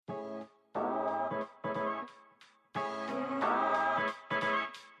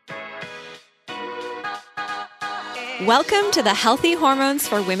Welcome to the Healthy Hormones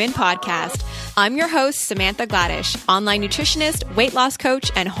for Women podcast. I'm your host, Samantha Gladish, online nutritionist, weight loss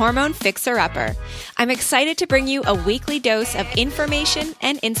coach, and hormone fixer-upper. I'm excited to bring you a weekly dose of information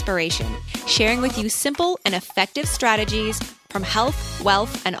and inspiration, sharing with you simple and effective strategies from health,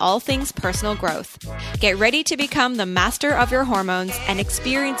 wealth, and all things personal growth. Get ready to become the master of your hormones and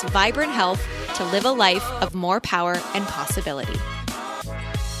experience vibrant health to live a life of more power and possibility.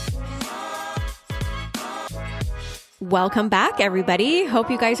 Welcome back, everybody. Hope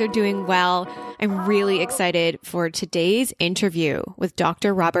you guys are doing well. I'm really excited for today's interview with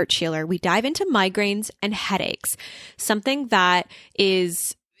Dr. Robert Shieler. We dive into migraines and headaches, something that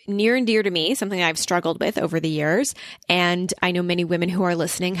is near and dear to me, something I've struggled with over the years. And I know many women who are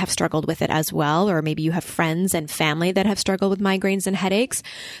listening have struggled with it as well, or maybe you have friends and family that have struggled with migraines and headaches.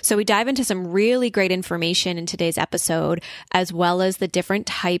 So we dive into some really great information in today's episode, as well as the different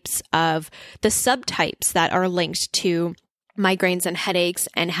types of the subtypes that are linked to migraines and headaches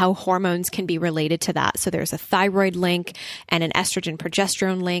and how hormones can be related to that. So there's a thyroid link and an estrogen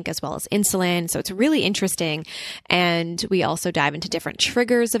progesterone link, as well as insulin. So it's really interesting. And we also dive into different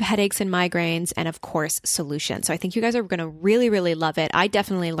triggers of headaches and migraines and, of course, solutions. So I think you guys are going to really, really love it. I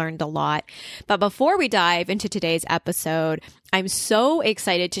definitely learned a lot. But before we dive into today's episode, I'm so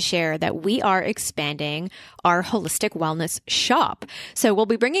excited to share that we are expanding our holistic wellness shop. So we'll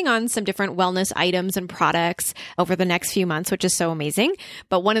be bringing on some different wellness items and products over the next few months, which is so amazing.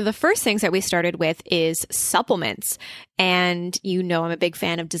 But one of the first things that we started with is supplements. And you know, I'm a big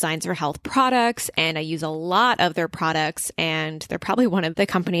fan of Designs for Health products, and I use a lot of their products. And they're probably one of the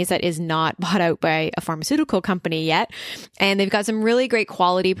companies that is not bought out by a pharmaceutical company yet. And they've got some really great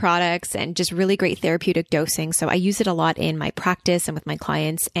quality products and just really great therapeutic dosing. So I use it a lot in my practice and with my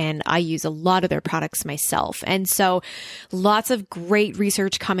clients, and I use a lot of their products myself. And so lots of great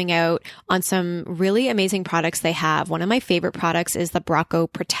research coming out on some really amazing products they have. One of my favorite products is the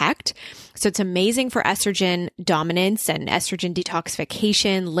Brocco Protect. So it's amazing for estrogen dominance and estrogen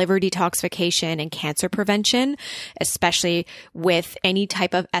detoxification, liver detoxification, and cancer prevention, especially with any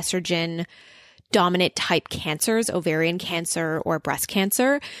type of estrogen dominant type cancers, ovarian cancer or breast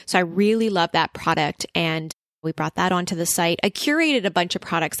cancer. So I really love that product, and we brought that onto the site. I curated a bunch of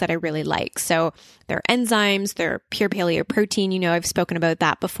products that I really like. So they're enzymes, they're pure paleo protein. You know, I've spoken about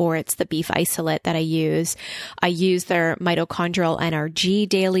that before. It's the beef isolate that I use. I use their mitochondrial NRG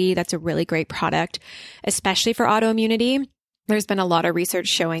daily. That's a really great product, especially for autoimmunity. There's been a lot of research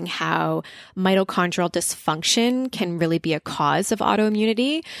showing how mitochondrial dysfunction can really be a cause of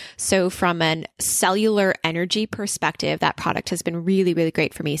autoimmunity. So from a cellular energy perspective, that product has been really, really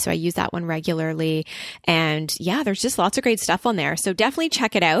great for me. So I use that one regularly. And yeah, there's just lots of great stuff on there. So definitely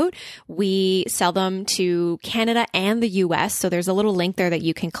check it out. We sell them to Canada and the US. So there's a little link there that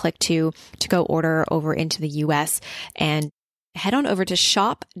you can click to go order over into the US, and head on over to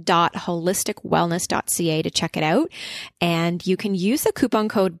shop.holisticwellness.ca to check it out. And you can use the coupon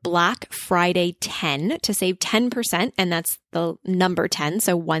code Black Friday 10 to save 10%. And that's the number 10.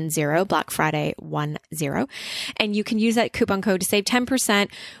 So 10, Black Friday 10. And you can use that coupon code to save 10%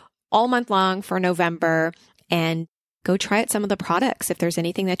 all month long for November. And go try out some of the products. If there's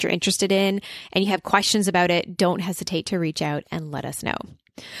anything that you're interested in and you have questions about it, don't hesitate to reach out and let us know.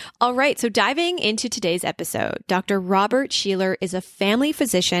 All right, so diving into today's episode, Dr. Robert Shieler is a family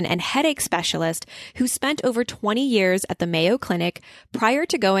physician and headache specialist who spent over 20 years at the Mayo Clinic prior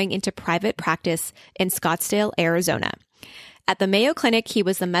to going into private practice in Scottsdale, Arizona. At the Mayo Clinic, he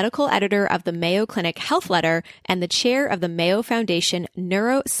was the medical editor of the Mayo Clinic Health Letter and the chair of the Mayo Foundation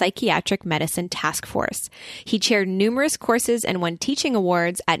Neuropsychiatric Medicine Task Force. He chaired numerous courses and won teaching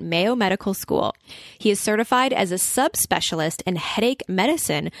awards at Mayo Medical School. He is certified as a subspecialist in headache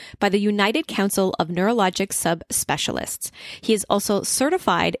medicine by the United Council of Neurologic Subspecialists. He is also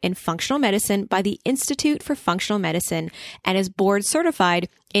certified in functional medicine by the Institute for Functional Medicine and is board certified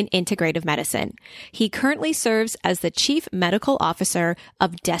in integrative medicine. He currently serves as the Chief Medical Officer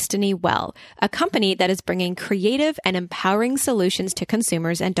of Destiny Well, a company that is bringing creative and empowering solutions to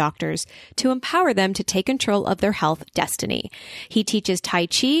consumers and doctors to empower them to take control of their health destiny. He teaches Tai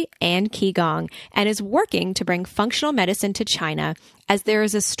Chi and Qigong and is working to bring functional medicine to China, as there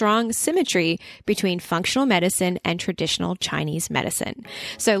is a strong symmetry between functional medicine and traditional Chinese medicine.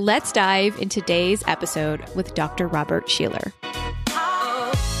 So let's dive in today's episode with Dr. Robert Shieler.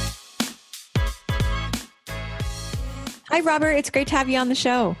 Hi, Robert. It's great to have you on the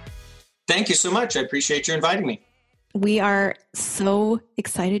show. Thank you so much. I appreciate you inviting me. We are so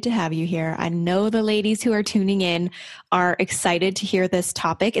excited to have you here. I know the ladies who are tuning in are excited to hear this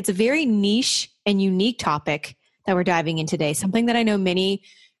topic. It's a very niche and unique topic that we're diving in today, something that I know many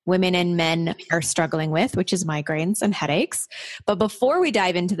women and men are struggling with, which is migraines and headaches. But before we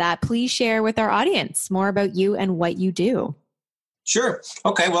dive into that, please share with our audience more about you and what you do. Sure.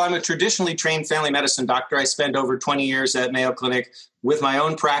 Okay. Well, I'm a traditionally trained family medicine doctor. I spent over 20 years at Mayo Clinic with my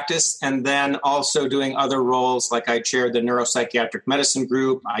own practice and then also doing other roles, like I chaired the neuropsychiatric medicine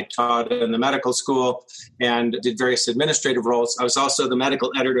group. I taught in the medical school and did various administrative roles. I was also the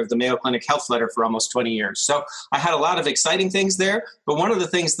medical editor of the Mayo Clinic Health Letter for almost 20 years. So I had a lot of exciting things there. But one of the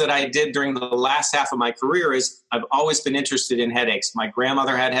things that I did during the last half of my career is I've always been interested in headaches. My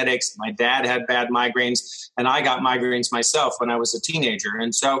grandmother had headaches. My dad had bad migraines, and I got migraines myself when I was a teenager.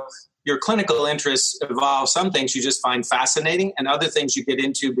 And so your clinical interests evolve. Some things you just find fascinating and other things you get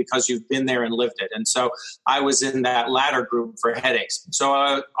into because you've been there and lived it. And so I was in that latter group for headaches. So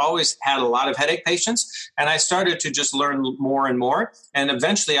I always had a lot of headache patients, and I started to just learn more and more. And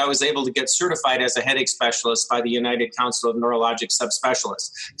eventually I was able to get certified as a headache specialist by the United Council of Neurologic Subspecialists.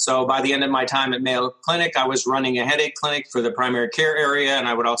 So by the end of my time at Mayo Clinic, I was running a headache clinic for the primary care area, and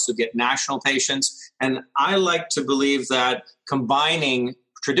I would also get national patients. And I like to believe that combining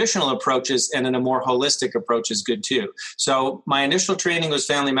traditional approaches and in a more holistic approach is good too. So my initial training was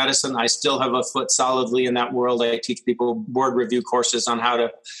family medicine. I still have a foot solidly in that world. I teach people board review courses on how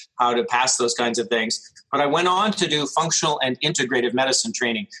to pass those kinds of things. But I went on to do functional and integrative medicine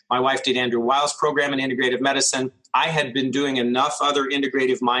training. My wife did Andrew Weil's program in integrative medicine. I had been doing enough other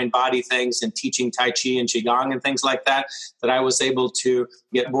integrative mind-body things and teaching Tai Chi and Qigong and things like that I was able to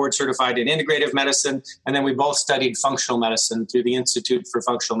get board certified in integrative medicine. And then we both studied functional medicine through the Institute for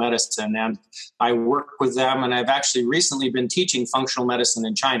Functional Medicine. And I work with them, and I've actually recently been teaching functional medicine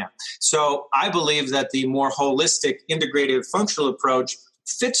in China. So I believe that the more holistic, integrative, functional approach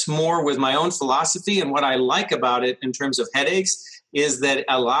fits more with my own philosophy. And what I like about it in terms of headaches is that it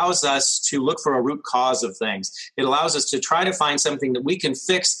allows us to look for a root cause of things. It allows us to try to find something that we can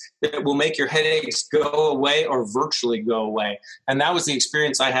fix that will make your headaches go away or virtually go away. And that was the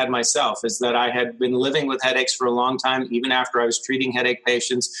experience I had myself, is that I had been living with headaches for a long time, even after I was treating headache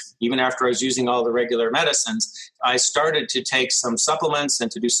patients, even after I was using all the regular medicines. I started to take some supplements and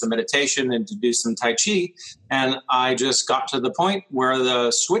to do some meditation and to do some Tai Chi. And I just got to the point where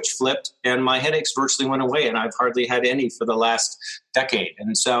the switch flipped and my headaches virtually went away. And I've hardly had any for the last decade.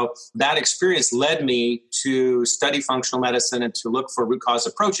 And so that experience led me to study functional medicine and to look for root cause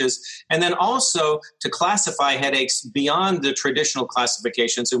approaches, and then also to classify headaches beyond the traditional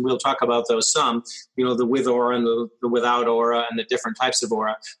classifications. And we'll talk about those some, the with aura and the without aura and the different types of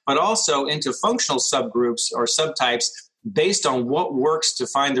aura, but also into functional subgroups or subtypes based on what works to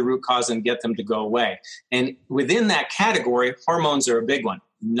find the root cause and get them to go away. And within that category, hormones are a big one.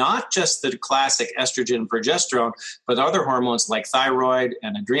 Not just the classic estrogen and progesterone, but other hormones like thyroid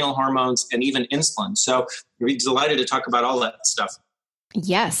and adrenal hormones and even insulin. So we're delighted to talk about all that stuff.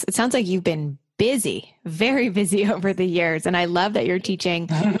 Yes, it sounds like you've been busy, very busy over the years. And I love that you're teaching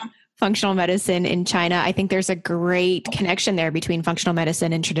functional medicine in China. I think there's a great connection there between functional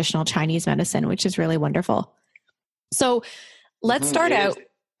medicine and traditional Chinese medicine, which is really wonderful. So let's start out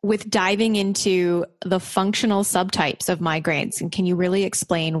with diving into the functional subtypes of migraines. And can you really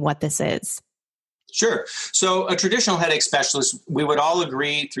explain what this is? Sure. So a traditional headache specialist, we would all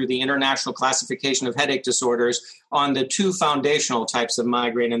agree through the International Classification of Headache Disorders on the two foundational types of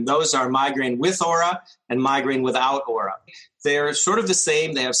migraine, and those are migraine with aura and migraine without aura. They're sort of the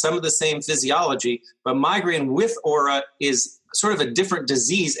same. They have some of the same physiology, but migraine with aura is sort of a different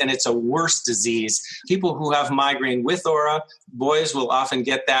disease, and it's a worse disease. People who have migraine with aura, boys will often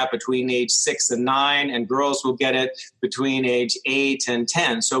get that between age 6 and 9, and girls will get it between age 8 and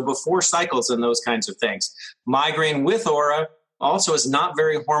 10. So before cycles and those kinds of things. Migraine with aura also is not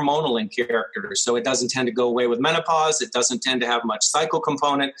very hormonal in character. So it doesn't tend to go away with menopause. It doesn't tend to have much cycle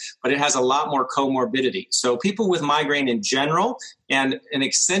component, but it has a lot more comorbidity. So people with migraine in general and an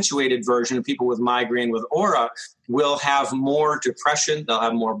accentuated version of people with migraine with aura will have more depression. They'll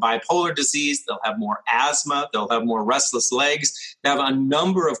have more bipolar disease. They'll have more asthma. They'll have more restless legs. They have a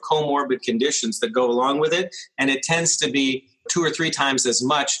number of comorbid conditions that go along with it. And it tends to be 2 or 3 times as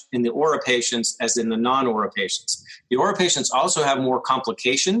much in the aura patients as in the non-aura patients. The aura patients also have more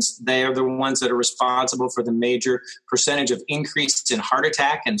complications. They are the ones that are responsible for the major percentage of increase in heart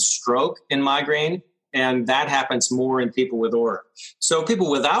attack and stroke in migraine. And that happens more in people with aura. So people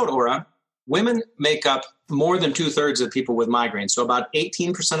without aura, women make up more than 2/3 of people with migraine. So about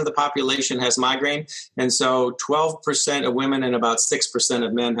 18% of the population has migraine. And so 12% of women and about 6%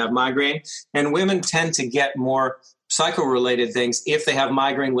 of men have migraine. And women tend to get more cycle-related things if they have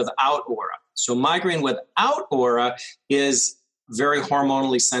migraine without aura. So migraine without aura is very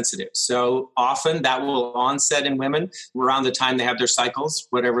hormonally sensitive. So often that will onset in women around the time they have their cycles,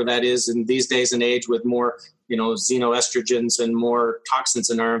 whatever that is. And these days and age with more, xenoestrogens and more toxins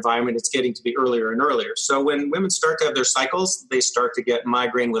in our environment, it's getting to be earlier and earlier. So when women start to have their cycles, they start to get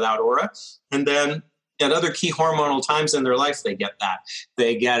migraine without aura. And then at other key hormonal times in their life, they get that.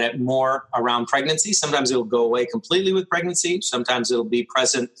 They get it more around pregnancy. Sometimes it'll go away completely with pregnancy. Sometimes it'll be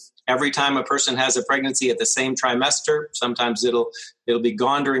present every time a person has a pregnancy at the same trimester. Sometimes it'll be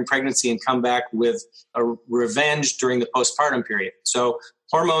gone during pregnancy and come back with a revenge during the postpartum period. So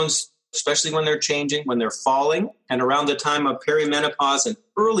hormones, especially when they're changing, when they're falling, and around the time of perimenopause and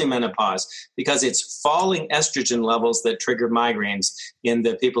early menopause, because it's falling estrogen levels that trigger migraines in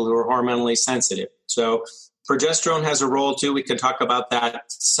the people who are hormonally sensitive. So progesterone has a role too. We can talk about that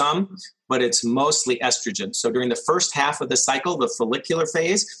some, but it's mostly estrogen. So during the first half of the cycle, the follicular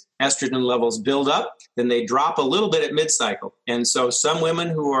phase, estrogen levels build up, then they drop a little bit at mid-cycle. And so some women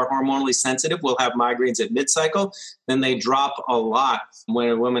who are hormonally sensitive will have migraines at mid-cycle, then they drop a lot when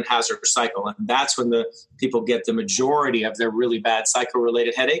a woman has her cycle. And that's when the people get the majority of their really bad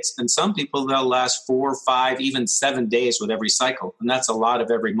cycle-related headaches. And some people, they'll last 4, 5, even 7 days with every cycle. And that's a lot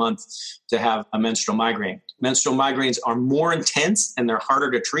of every month to have a menstrual migraine. Menstrual migraines are more intense and they're harder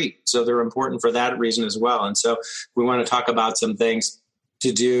to treat. So they're important for that reason as well. And so we want to talk about some things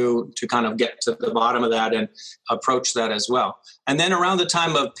to do to kind of get to the bottom of that and approach that as well. And then around the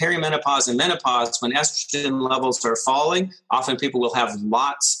time of perimenopause and menopause, when estrogen levels are falling, often people will have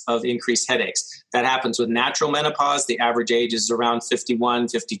lots of increased headaches. That happens with natural menopause. The average age is around 51,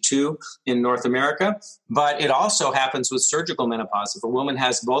 52 in North America. But it also happens with surgical menopause. If a woman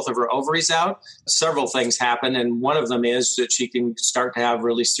has both of her ovaries out, several things happen. And one of them is that she can start to have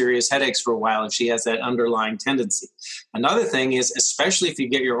really serious headaches for a while if she has that underlying tendency. Another thing is, especially if you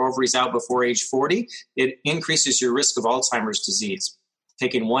get your ovaries out before age 40, it increases your risk of Alzheimer's disease.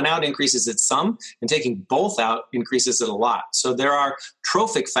 Taking one out increases it some, and taking both out increases it a lot. So there are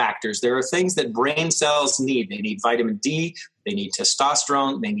trophic factors. There are things that brain cells need. They need vitamin D, they need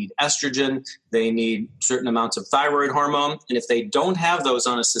testosterone, they need estrogen, they need certain amounts of thyroid hormone. And if they don't have those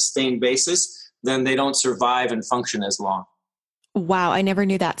on a sustained basis, then they don't survive and function as long. Wow, I never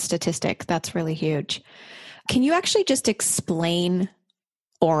knew that statistic. That's really huge. Can you actually just explain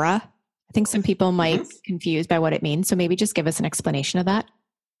aura? I think some people might be confused by what it means. So maybe just give us an explanation of that.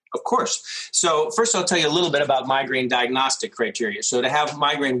 Of course. So first I'll tell you a little bit about migraine diagnostic criteria. So to have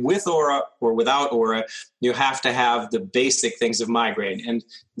migraine with aura or without aura, you have to have the basic things of migraine. And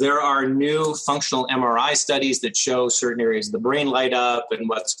there are new functional MRI studies that show certain areas of the brain light up and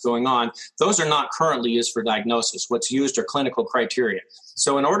what's going on. Those are not currently used for diagnosis. What's used are clinical criteria.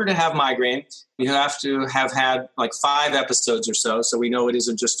 So in order to have migraine, you have to have had like 5 episodes or so. So we know it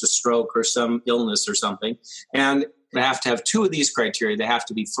isn't just a stroke or some illness or something. And they have to have 2 of these criteria. They have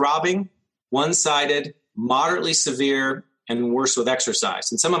to be throbbing, one-sided, moderately severe, and worse with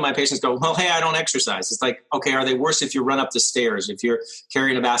exercise. And some of my patients go, well, hey, I don't exercise. It's like, okay, are they worse if you run up the stairs, if you're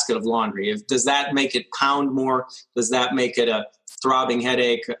carrying a basket of laundry? Does that make it pound more? Does that make it a throbbing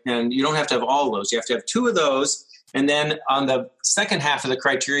headache? And you don't have to have all those. You have to have 2 of those. And then on the second half of the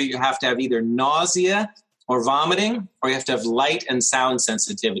criteria, you have to have either nausea or vomiting, or you have to have light and sound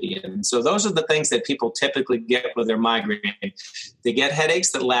sensitivity. And so those are the things that people typically get with their migraine. They get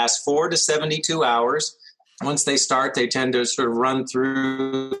headaches that last 4 to 72 hours. Once they start, they tend to sort of run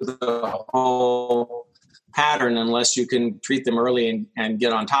through the whole pattern unless you can treat them early and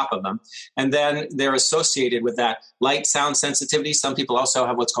get on top of them. And then they're associated with that light sound sensitivity. Some people also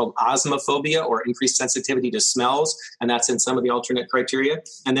have what's called osmophobia or increased sensitivity to smells, and that's in some of the alternate criteria.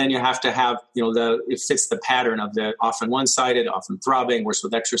 And then you have to have, it fits the pattern of the often one-sided, often throbbing, worse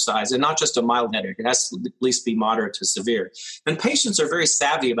with exercise, and not just a mild headache. It has to at least be moderate to severe. And patients are very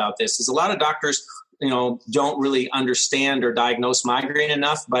savvy about this. There's a lot of doctors don't really understand or diagnose migraine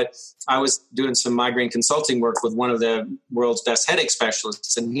enough. But I was doing some migraine consulting work with one of the world's best headache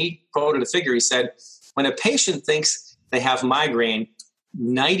specialists, and he quoted a figure. He said, when a patient thinks they have migraine,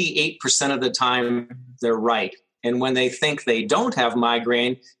 98% of the time they're right. And when they think they don't have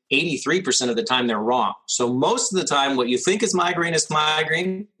migraine, 83% of the time they're wrong. So most of the time, what you think is migraine is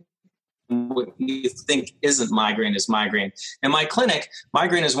migraine. What you think isn't migraine is migraine. In my clinic,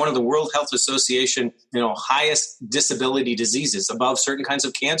 migraine is one of the World Health Association, highest disability diseases, above certain kinds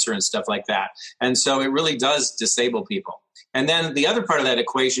of cancer and stuff like that. And so it really does disable people. And then the other part of that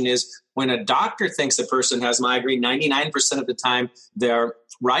equation is when a doctor thinks a person has migraine, 99% of the time they're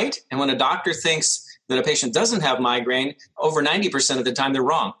right. And when a doctor thinks that a patient doesn't have migraine, over 90% of the time they're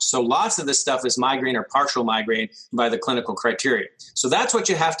wrong. So lots of this stuff is migraine or partial migraine by the clinical criteria. So that's what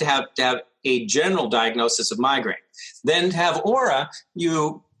you have to have a general diagnosis of migraine. Then to have aura,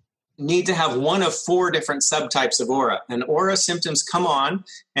 you need to have one of 4 different subtypes of aura. And aura symptoms come on,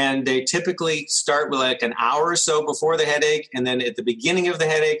 and they typically start with like an hour or so before the headache, and then at the beginning of the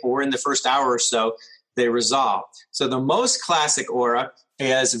headache or in the first hour or so, they resolve. So the most classic aura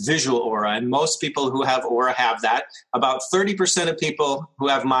is visual aura, and most people who have aura have that. About 30% of people who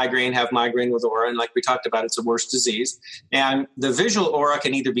have migraine with aura, and like we talked about, it's a worse disease. And the visual aura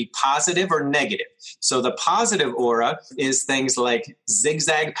can either be positive or negative. So the positive aura is things like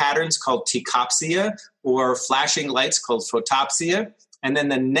zigzag patterns called tecopsia, or flashing lights called photopsia. And then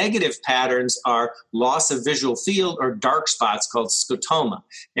the negative patterns are loss of visual field or dark spots called scotoma.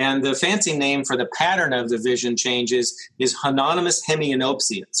 And the fancy name for the pattern of the vision changes is hononymous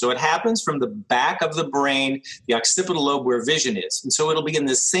hemianopsia. So it happens from the back of the brain, the occipital lobe where vision is. And so it'll be in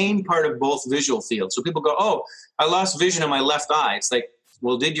the same part of both visual fields. So people go, oh, I lost vision in my left eye. It's like,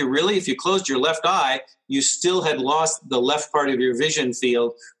 well, did you really? If you closed your left eye, you still had lost the left part of your vision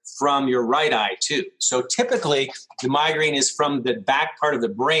field from your right eye too. So typically the migraine is from the back part of the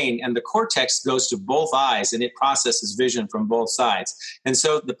brain, and the cortex goes to both eyes and it processes vision from both sides. And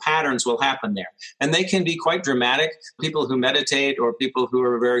so the patterns will happen there. And they can be quite dramatic. People who meditate or people who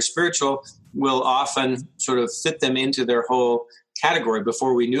are very spiritual will often sort of fit them into their whole category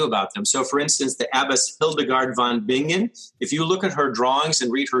before we knew about them. So for instance, the abbess Hildegard von Bingen, if you look at her drawings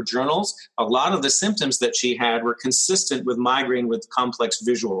and read her journals, a lot of the symptoms that she had were consistent with migraine with complex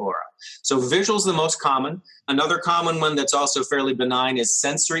visual aura. So visual is the most common. Another common one that's also fairly benign is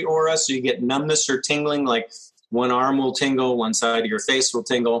sensory aura. So you get numbness or tingling, like one arm will tingle, one side of your face will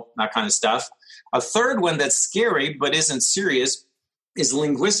tingle, that kind of stuff. A third one that's scary but isn't serious is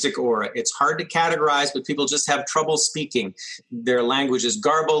linguistic aura. It's hard to categorize, but people just have trouble speaking. Their language is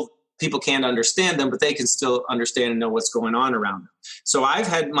garbled. People can't understand them, but they can still understand and know what's going on around them. So I've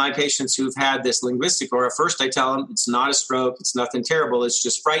had my patients who've had this linguistic aura. First, I tell them it's not a stroke. It's nothing terrible. It's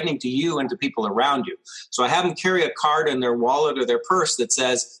just frightening to you and to people around you. So I have them carry a card in their wallet or their purse that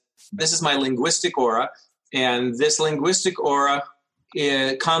says, this is my linguistic aura. And this linguistic aura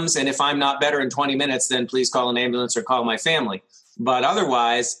comes, and if I'm not better in 20 minutes, then please call an ambulance or call my family. But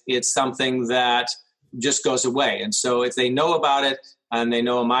otherwise, it's something that just goes away. And so if they know about it and they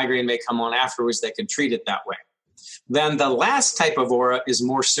know a migraine may come on afterwards, they can treat it that way. Then the last type of aura is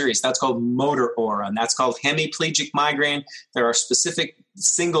more serious. That's called motor aura, and that's called hemiplegic migraine. There are specific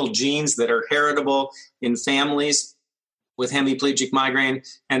single genes that are heritable in families with hemiplegic migraine.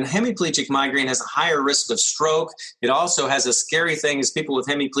 And hemiplegic migraine has a higher risk of stroke. It also has a scary thing is people with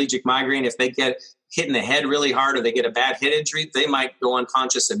hemiplegic migraine, if they get hit in the head really hard or they get a bad head injury, they might go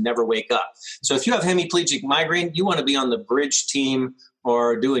unconscious and never wake up. So if you have hemiplegic migraine, you want to be on the bridge team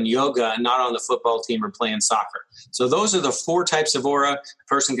or doing yoga and not on the football team or playing soccer. So those are the 4 types of aura. A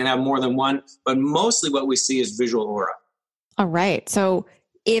person can have more than one, but mostly what we see is visual aura. All right. So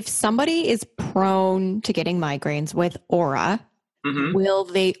if somebody is prone to getting migraines with aura, will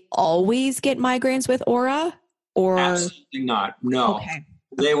they always get migraines with aura? Or absolutely not. No. Okay.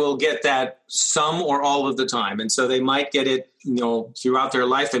 They will get that some or all of the time. And so they might get it, throughout their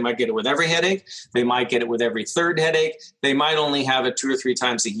life. They might get it with every headache. They might get it with every third headache. They might only have it 2 or 3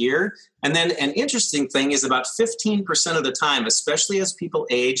 times a year. And then an interesting thing is about 15% of the time, especially as people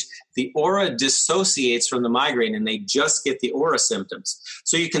age, the aura dissociates from the migraine and they just get the aura symptoms.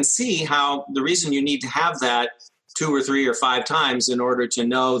 So you can see how the reason you need to have that 2 or 3 or 5 times in order to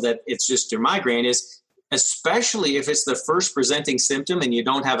know that it's just your migraine is, especially if it's the first presenting symptom and you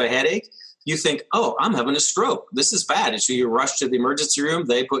don't have a headache, you think, oh, I'm having a stroke. This is bad. And so you rush to the emergency room.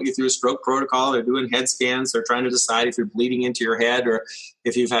 They put you through a stroke protocol. They're doing head scans. They're trying to decide if you're bleeding into your head or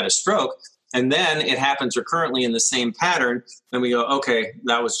if you've had a stroke. And then it happens recurrently in the same pattern. Then we go, okay,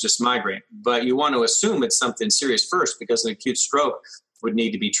 that was just migraine. But you want to assume it's something serious first because an acute stroke would need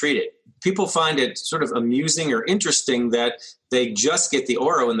to be treated. People find it sort of amusing or interesting that they just get the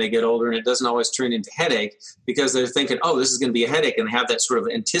aura when they get older and it doesn't always turn into headache because they're thinking, oh, this is going to be a headache, and they have that sort of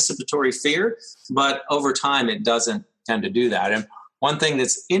anticipatory fear. But over time, it doesn't tend to do that. And one thing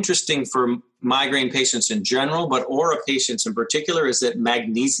that's interesting for migraine patients in general, but aura patients in particular, is that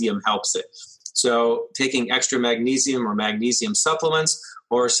magnesium helps it. So taking extra magnesium or magnesium supplements,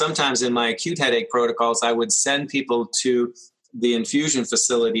 or sometimes in my acute headache protocols, I would send people to the infusion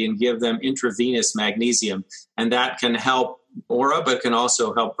facility and give them intravenous magnesium. And that can help aura, but can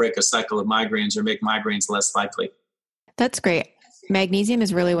also help break a cycle of migraines or make migraines less likely. That's great. Magnesium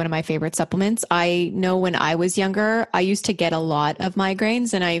is really one of my favorite supplements. I know when I was younger, I used to get a lot of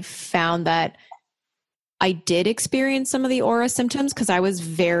migraines, and I found that I did experience some of the aura symptoms because I was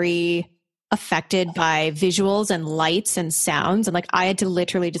very affected by visuals and lights and sounds. And like I had to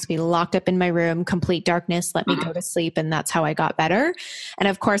literally just be locked up in my room, complete darkness, let me go to sleep. And that's how I got better. And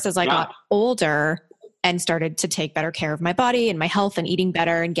of course, as I got older and started to take better care of my body and my health and eating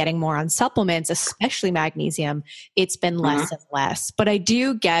better and getting more on supplements, especially magnesium, it's been less and less. But I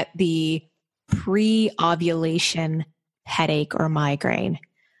do get the pre-ovulation headache or migraine.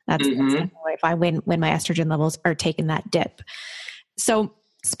 That's if I when my estrogen levels are taking that dip. So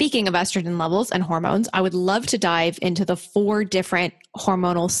speaking of estrogen levels and hormones, I would love to dive into the 4 different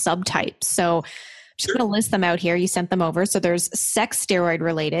hormonal subtypes. So I'm just going to list them out here. You sent them over. So there's sex steroid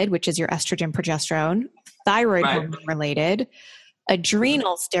related, which is your estrogen, progesterone, thyroid hormone related,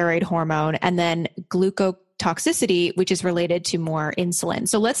 adrenal steroid hormone, and then glucotoxicity, which is related to more insulin.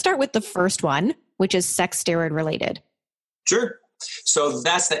 So let's start with the first one, which is sex steroid related. Sure. So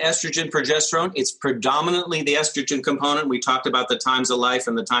that's the estrogen, progesterone. It's predominantly the estrogen component. We talked about the times of life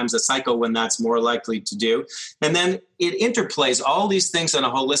and the times of cycle when that's more likely to do. And then it interplays. All these things on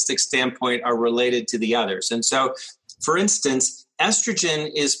a holistic standpoint are related to the others. And so, for instance, estrogen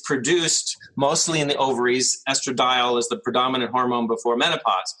is produced mostly in the ovaries. Estradiol is the predominant hormone before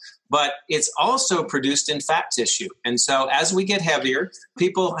menopause. But it's also produced in fat tissue. And so as we get heavier,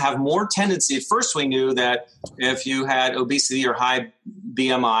 people have more tendency. At first, we knew that if you had obesity or high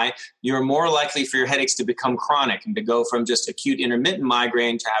BMI, you're more likely for your headaches to become chronic and to go from just acute intermittent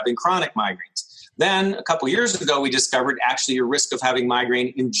migraine to having chronic migraines. Then a couple years ago, we discovered actually your risk of having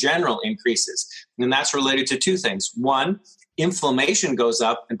migraine in general increases. And that's related to 2 things. One, inflammation goes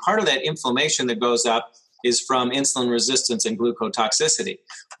up. And part of that inflammation that goes up is from insulin resistance and glucotoxicity.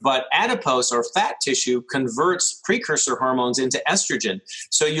 But adipose or fat tissue converts precursor hormones into estrogen.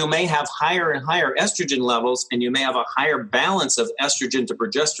 So you may have higher and higher estrogen levels, and you may have a higher balance of estrogen to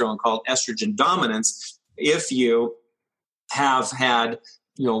progesterone called estrogen dominance if you have had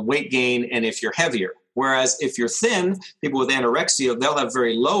weight gain and if you're heavier. Whereas if you're thin, people with anorexia, they'll have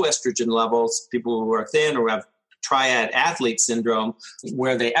very low estrogen levels. People who are thin or have triad athlete syndrome,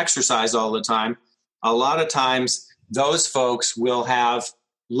 where they exercise all the time, a lot of times those folks will have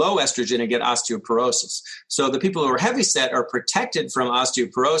low estrogen and get osteoporosis. So the people who are heavyset are protected from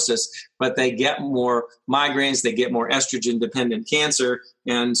osteoporosis, but they get more migraines, they get more estrogen-dependent cancer,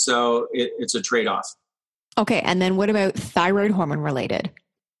 and so it's a trade-off. Okay, and then what about thyroid hormone related?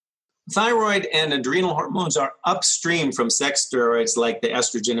 Thyroid and adrenal hormones are upstream from sex steroids like the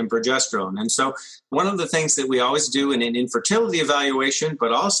estrogen and progesterone. And so one of the things that we always do in an infertility evaluation,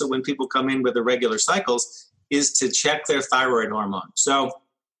 but also when people come in with irregular cycles, is to check their thyroid hormone. So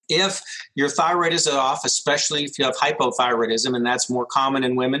if your thyroid is off, especially if you have hypothyroidism, and that's more common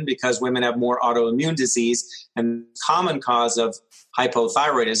in women because women have more autoimmune disease, and the common cause of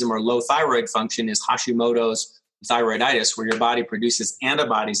hypothyroidism or low thyroid function is Hashimoto's thyroiditis, where your body produces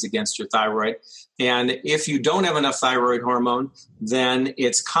antibodies against your thyroid. And if you don't have enough thyroid hormone, then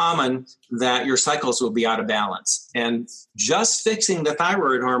it's common that your cycles will be out of balance. And just fixing the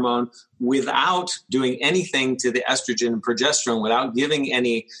thyroid hormone without doing anything to the estrogen and progesterone, without giving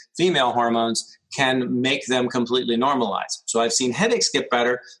any female hormones, can make them completely normalized. So I've seen headaches get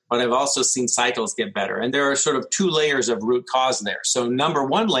better, but I've also seen cycles get better. And there are sort of 2 layers of root cause there. So number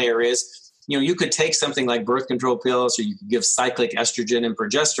 1 layer is, you could take something like birth control pills, or you could give cyclic estrogen and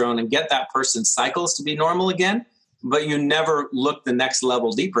progesterone and get that person's cycles to be normal again, but you never look the next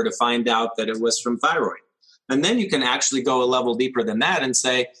level deeper to find out that it was from thyroid. And then you can actually go a level deeper than that and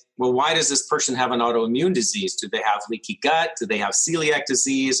say, well, why does this person have an autoimmune disease? Do they have leaky gut? Do they have celiac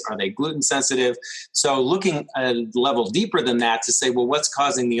disease? Are they gluten sensitive? So looking a level deeper than that to say, well, what's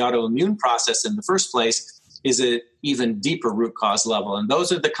causing the autoimmune process in the first place is an even deeper root cause level. And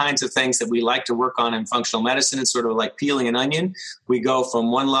those are the kinds of things that we like to work on in functional medicine. It's sort of like peeling an onion. We go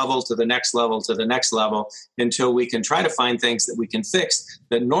from one level to the next level to the next level until we can try to find things that we can fix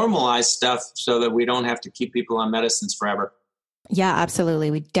that normalize stuff so that we don't have to keep people on medicines forever. Yeah,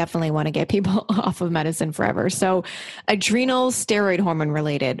 absolutely. We definitely want to get people off of medicine forever. So adrenal steroid hormone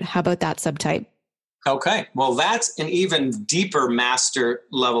related, how about that subtype? Okay, well, that's an even deeper master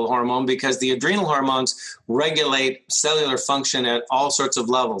level hormone because the adrenal hormones regulate cellular function at all sorts of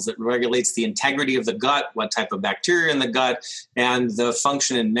levels. It regulates the integrity of the gut, what type of bacteria in the gut, and the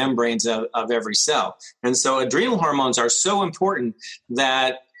function and membranes of every cell. And so adrenal hormones are so important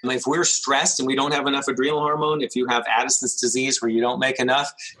that if we're stressed and we don't have enough adrenal hormone, if you have Addison's disease where you don't make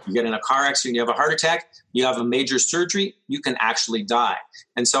enough, you get in a car accident, you have a heart attack, you have a major surgery, you can actually die.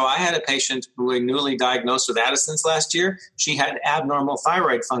 And so I had a patient who was newly diagnosed with Addison's last year. She had abnormal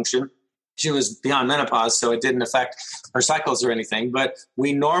thyroid function. She was beyond menopause, so it didn't affect her cycles or anything. But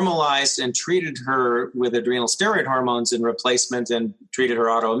we normalized and treated her with adrenal steroid hormones in replacement and treated her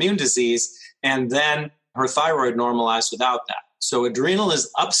autoimmune disease. And then her thyroid normalized without that. So adrenal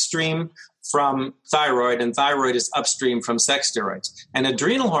is upstream from thyroid, and thyroid is upstream from sex steroids. And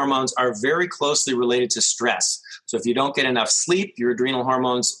adrenal hormones are very closely related to stress. So if you don't get enough sleep, your adrenal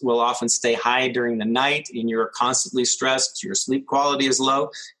hormones will often stay high during the night, and you're constantly stressed, your sleep quality is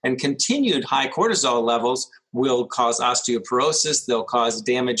low, and continued high cortisol levels will cause osteoporosis. They'll cause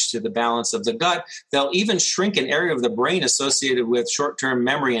damage to the balance of the gut. They'll even shrink an area of the brain associated with short-term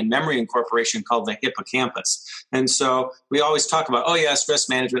memory and memory incorporation called the hippocampus. And so we always talk about, oh yeah, stress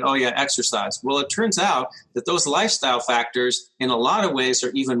management, oh yeah, exercise. Well, it turns out that those lifestyle factors in a lot of ways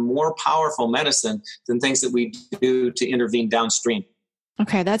are even more powerful medicine than things that we do to intervene downstream.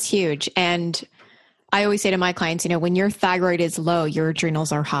 Okay, that's huge. And I always say to my clients, when your thyroid is low, your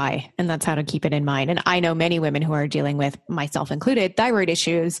adrenals are high, and that's how to keep it in mind. And I know many women who are dealing with, myself included, thyroid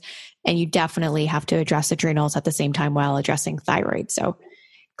issues, and you definitely have to address adrenals at the same time while addressing thyroid. So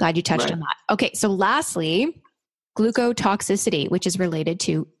glad you touched on that. Okay. So lastly, glucotoxicity, which is related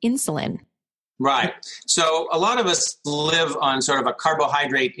to insulin. Right. So a lot of us live on sort of a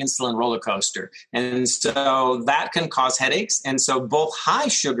carbohydrate insulin roller coaster. And so that can cause headaches. And so both high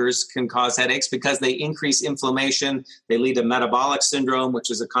sugars can cause headaches because they increase inflammation. They lead to metabolic syndrome,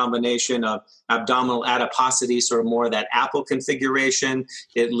 which is a combination of abdominal adiposity, sort of more that apple configuration.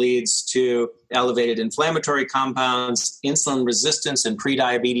 It leads to elevated inflammatory compounds, insulin resistance and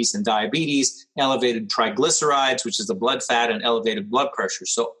prediabetes and diabetes, elevated triglycerides, which is the blood fat, and elevated blood pressure.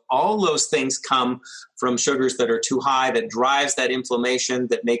 So all those things come from sugars that are too high, that drives that inflammation,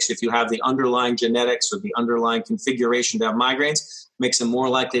 that makes, if you have the underlying genetics or the underlying configuration to have migraines, makes them more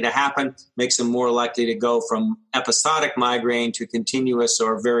likely to happen, makes them more likely to go from episodic migraine to continuous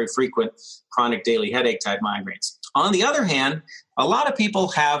or very frequent chronic daily headache type migraines. On the other hand, a lot of people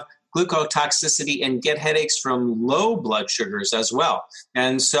have glucotoxicity and get headaches from low blood sugars as well.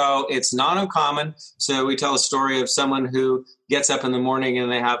 And so it's not uncommon. So we tell a story of someone who gets up in the morning and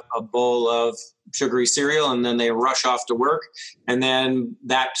they have a bowl of sugary cereal and then they rush off to work. And then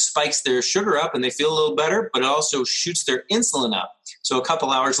that spikes their sugar up and they feel a little better, but it also shoots their insulin up. So a couple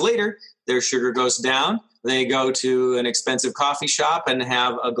hours later, their sugar goes down. They go to an expensive coffee shop and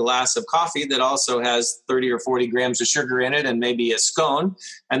have a glass of coffee that also has 30 or 40 grams of sugar in it and maybe a scone,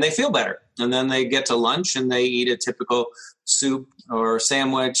 and they feel better. And then they get to lunch and they eat a typical soup or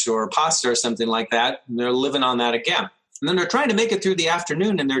sandwich or pasta or something like that, and they're living on that again. And then they're trying to make it through the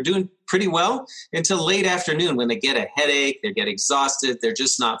afternoon, and they're doing pretty well until late afternoon when they get a headache, they get exhausted, they're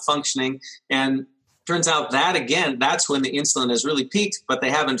just not functioning. And turns out that, again, that's when the insulin has really peaked, but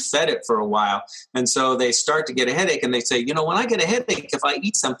they haven't fed it for a while. And so they start to get a headache, and they say, when I get a headache, if I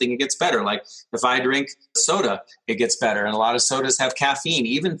eat something, it gets better. Like if I drink soda, it gets better. And a lot of sodas have caffeine.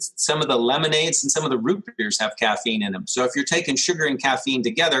 Even some of the lemonades and some of the root beers have caffeine in them. So if you're taking sugar and caffeine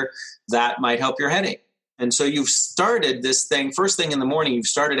together, that might help your headache. And so you've started this thing, first thing in the morning, you've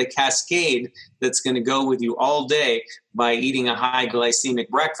started a cascade that's going to go with you all day by eating a high glycemic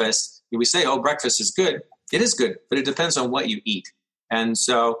breakfast. We say, breakfast is good. It is good, but it depends on what you eat. And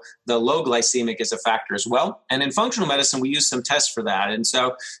so the low glycemic is a factor as well. And in functional medicine, we use some tests for that. And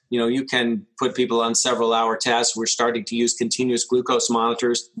so, you can put people on several hour tests. We're starting to use continuous glucose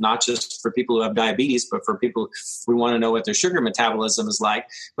monitors, not just for people who have diabetes, but for people who want to know what their sugar metabolism is like.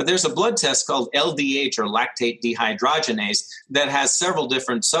 But there's a blood test called LDH, or lactate dehydrogenase, that has several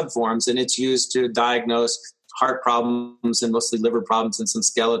different subforms, and it's used to diagnose heart problems and mostly liver problems and some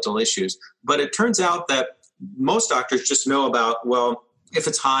skeletal issues. But it turns out that most doctors just know about, if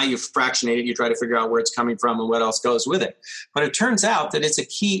it's high, you fractionate it, you try to figure out where it's coming from and what else goes with it. But it turns out that it's a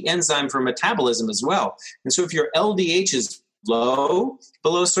key enzyme for metabolism as well. And so if your LDH is low,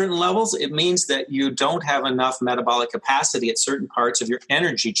 below certain levels, it means that you don't have enough metabolic capacity at certain parts of your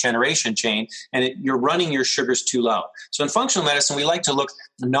energy generation chain, and you're running your sugars too low. So in functional medicine, we like to look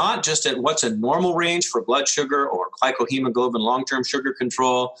not just at what's a normal range for blood sugar or glycohemoglobin, long-term sugar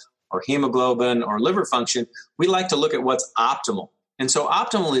control, or hemoglobin or liver function. We like to look at what's optimal. And so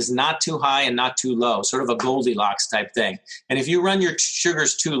optimal is not too high and not too low, sort of a Goldilocks type thing. And if you run your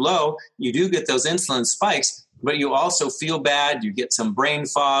sugars too low, you do get those insulin spikes, but you also feel bad. You get some brain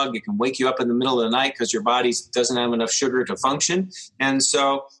fog. It can wake you up in the middle of the night because your body doesn't have enough sugar to function. And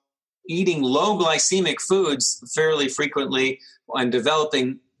so eating low glycemic foods fairly frequently and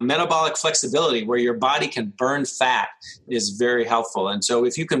developing metabolic flexibility where your body can burn fat is very helpful. And so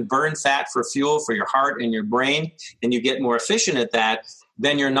if you can burn fat for fuel for your heart and your brain, and you get more efficient at that,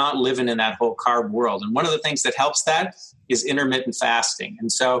 then you're not living in that whole carb world. And one of the things that helps that is intermittent fasting.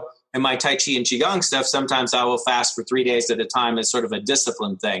 And so In my Tai Chi and Qigong stuff, sometimes I will fast for 3 days at a time as sort of a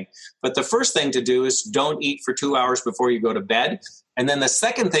discipline thing. But the first thing to do is don't eat for 2 hours before you go to bed. And then the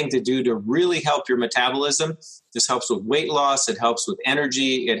second thing to do to really help your metabolism, this helps with weight loss, it helps with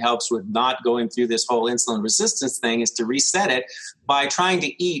energy, it helps with not going through this whole insulin resistance thing, is to reset it by trying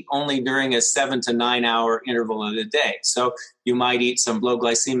to eat only during a 7 to 9 hour interval of the day. So you might eat some low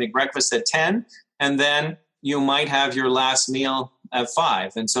glycemic breakfast at 10, and then you might have your last meal at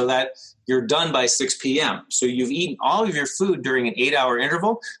 5. And so that you're done by 6 p.m. So you've eaten all of your food during an 8-hour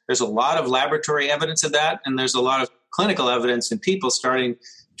interval. There's a lot of laboratory evidence of that, and there's a lot of clinical evidence in people starting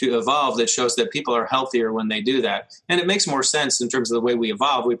to evolve that shows that people are healthier when they do that. And it makes more sense in terms of the way we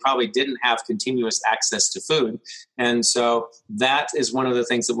evolved. We probably didn't have continuous access to food. And so that is one of the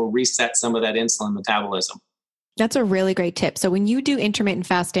things that will reset some of that insulin metabolism. That's a really great tip. So when you do intermittent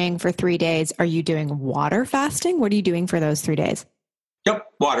fasting for 3 days, are you doing water fasting? What are you doing for those 3 days? Yep,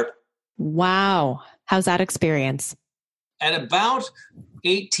 water. Wow. How's that experience? At about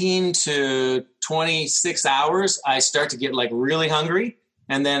 18 to 26 hours, I start to get like really hungry.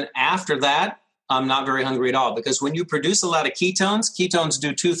 And then after that, I'm not very hungry at all, because when you produce a lot of ketones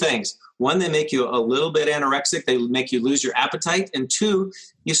do two things. One, they make you a little bit anorexic. They make you lose your appetite. And two,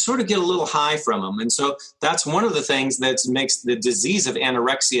 you sort of get a little high from them. And so that's one of the things that makes the disease of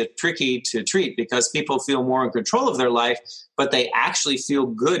anorexia tricky to treat, because people feel more in control of their life, but they actually feel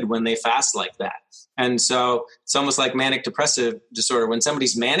good when they fast like that. And so it's almost like manic depressive disorder. When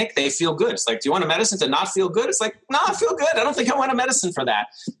somebody's manic, they feel good. It's like, do you want a medicine to not feel good? It's like, no, I feel good. I don't think I want a medicine for that.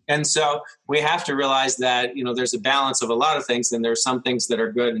 And so we have to realize that, there's a balance of a lot of things, and there's some things that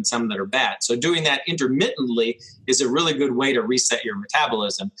are good and some that are bad. So doing that intermittently is a really good way to reset your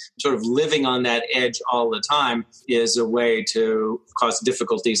metabolism. Sort of living on that edge all the time is a way to cause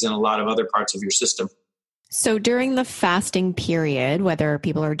difficulties in a lot of other parts of your system. So during the fasting period, whether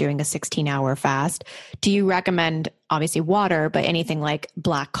people are doing a 16-hour fast, do you recommend, obviously water, but anything like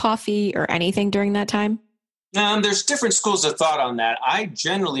black coffee or anything during that time? There's different schools of thought on that. I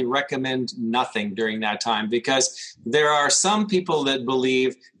generally recommend nothing during that time, because there are some people that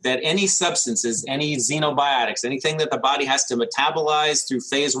believe that any substances, any xenobiotics, anything that the body has to metabolize through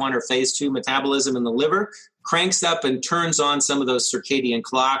phase 1 or phase 2 metabolism in the liver, cranks up and turns on some of those circadian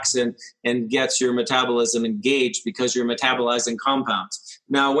clocks and gets your metabolism engaged because you're metabolizing compounds.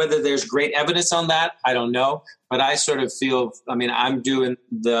 Now, whether there's great evidence on that, I don't know. But I sort of feel, I'm doing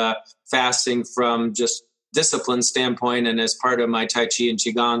the fasting from just discipline standpoint and as part of my Tai Chi and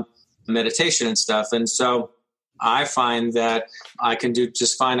Qigong meditation and stuff. And so I find that I can do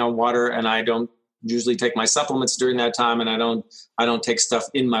just fine on water, and I don't usually take my supplements during that time, and I don't take stuff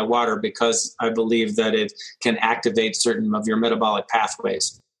in my water, because I believe that it can activate certain of your metabolic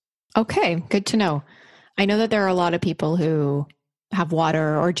pathways. Okay, good to know. I know that there are a lot of people who have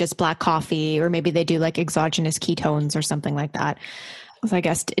water or just black coffee, or maybe they do like exogenous ketones or something like that. So I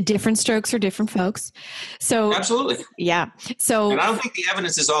guess different strokes for different folks. So absolutely. Yeah. So, and I don't think the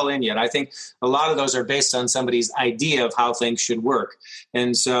evidence is all in yet. I think a lot of those are based on somebody's idea of how things should work.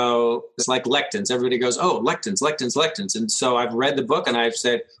 And so it's like lectins. Everybody goes, oh, lectins. And so I've read the book and I've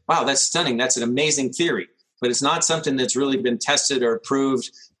said, wow, that's stunning. That's an amazing theory. But it's not something that's really been tested or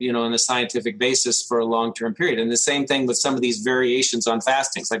proved, on a scientific basis for a long-term period. And the same thing with some of these variations on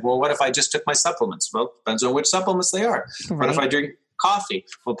fasting. It's like, well, what if I just took my supplements? Well, it depends on which supplements they are. Right. What if I drink coffee?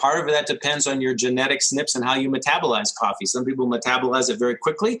 Well, part of that depends on your genetic SNPs and how you metabolize coffee. Some people metabolize it very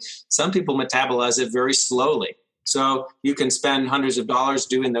quickly. Some people metabolize it very slowly. So you can spend hundreds of dollars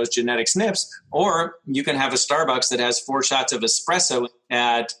doing those genetic SNPs, or you can have a Starbucks that has 4 shots of espresso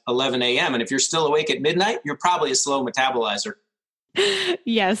at 11 a.m. And if you're still awake at midnight, you're probably a slow metabolizer.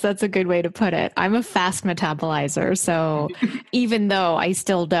 Yes, that's a good way to put it. I'm a fast metabolizer. So even though I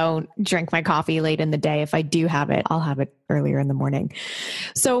still don't drink my coffee late in the day, if I do have it, I'll have it earlier in the morning.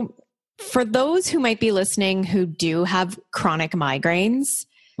 So for those who might be listening who do have chronic migraines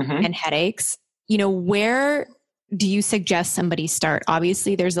and headaches, where do you suggest somebody start?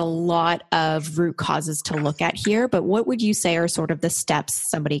 Obviously, there's a lot of root causes to look at here, but what would you say are sort of the steps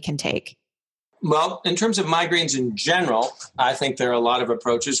somebody can take? Well, in terms of migraines in general, I think there are a lot of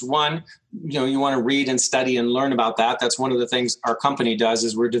approaches. One, you want to read and study and learn about that. That's one of the things our company does,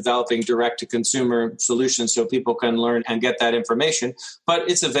 is we're developing direct-to-consumer solutions so people can learn and get that information. But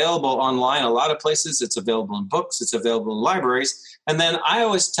it's available online a lot of places. It's available in books. It's available in libraries. And then I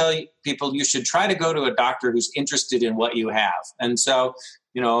always tell people you should try to go to a doctor who's interested in what you have. And so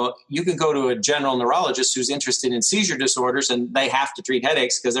you can go to a general neurologist who's interested in seizure disorders, and they have to treat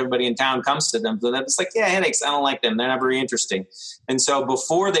headaches because everybody in town comes to them. So it's like, yeah, headaches, I don't like them. They're not very interesting. And so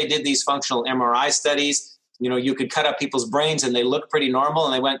before they did these functional MRI studies, you could cut up people's brains and they look pretty normal.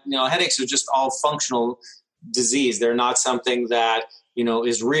 And they went, headaches are just all functional disease. They're not something that,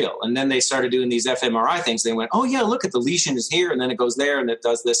 is real. And then they started doing these fMRI things. They went, oh yeah, look at the lesion is here. And then it goes there and it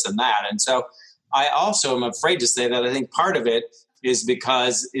does this and that. And so I also am afraid to say that I think part of it is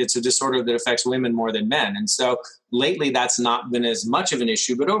because it's a disorder that affects women more than men. And so lately that's not been as much of an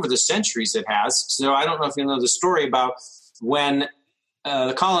issue, but over the centuries it has. So I don't know if you know the story about when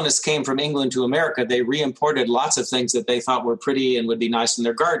the colonists came from England to America, they re-imported lots of things that they thought were pretty and would be nice in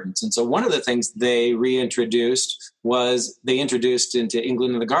their gardens. And so one of the things they introduced into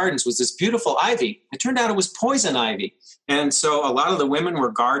England in the gardens was this beautiful ivy. It turned out it was poison ivy. And so a lot of the women were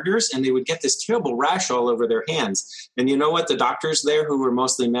gardeners and they would get this terrible rash all over their hands. And you know what? The doctors there, who were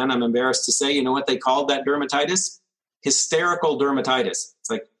mostly men, I'm embarrassed to say, you know what they called that dermatitis? Hysterical dermatitis. It's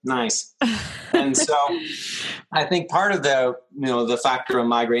like, nice. And so I think part of the factor of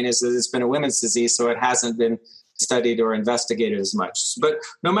migraine is that it's been a women's disease, so it hasn't been studied or investigated as much. But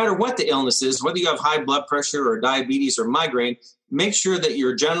no matter what the illness is, whether you have high blood pressure or diabetes or migraine, make sure that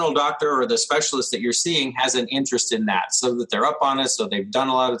your general doctor or the specialist that you're seeing has an interest in that, so that they're up on it, so they've done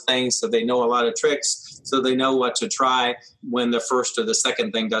a lot of things, so they know a lot of tricks, so they know what to try when the first or the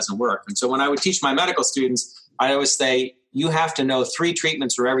second thing doesn't work. And so when I would teach my medical students, I always say, you have to know 3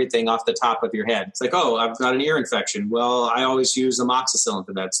 treatments for everything off the top of your head. It's like, oh, I've got an ear infection. Well, I always use amoxicillin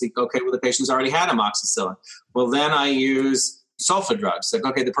for that. It's like, okay, well, the patient's already had amoxicillin. Well, then I use sulfa drugs. Like,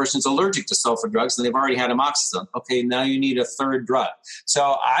 okay, the person's allergic to sulfa drugs and they've already had amoxicillin. Okay, now you need a 3rd drug.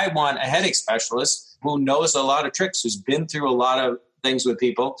 So I want a headache specialist who knows a lot of tricks, who's been through a lot of things with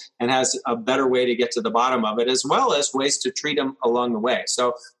people and has a better way to get to the bottom of it, as well as ways to treat them along the way.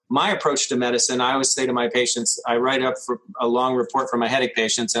 So my approach to medicine, I always say to my patients, I write up for a long report for my headache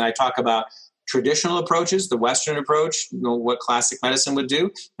patients, and I talk about traditional approaches, the Western approach, what classic medicine would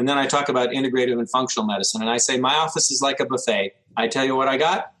do. And then I talk about integrative and functional medicine. And I say, my office is like a buffet. I tell you what I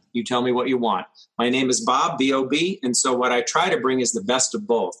got. You tell me what you want. My name is Bob, B-O-B. And so what I try to bring is the best of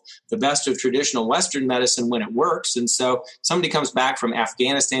both, the best of traditional Western medicine when it works. And so somebody comes back from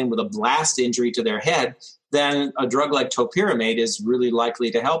Afghanistan with a blast injury to their head, then a drug like topiramate is really likely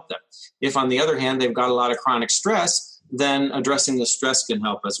to help them. If, on the other hand, they've got a lot of chronic stress, then addressing the stress can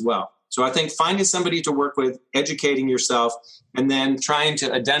help as well. So I think finding somebody to work with, educating yourself, and then trying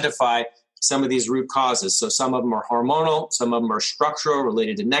to identify some of these root causes. So some of them are hormonal, some of them are structural,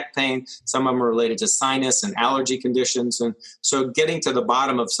 related to neck pain, some of them are related to sinus and allergy conditions. And so getting to the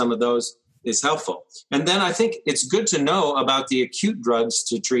bottom of some of those is helpful. And then I think it's good to know about the acute drugs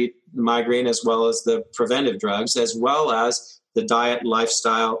to treat migraine, as well as the preventive drugs, as well as the diet,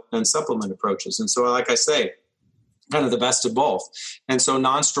 lifestyle, and supplement approaches. And so, like I say, kind of the best of both. And so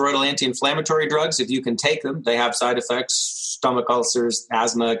non-steroidal anti-inflammatory drugs, if you can take them, they have side effects, stomach ulcers,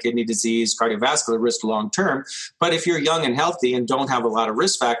 asthma, kidney disease, cardiovascular risk long-term. But if you're young and healthy and don't have a lot of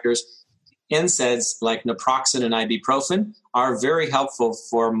risk factors, NSAIDs like naproxen and ibuprofen are very helpful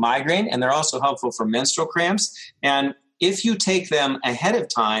for migraine, and they're also helpful for menstrual cramps. And if you take them ahead of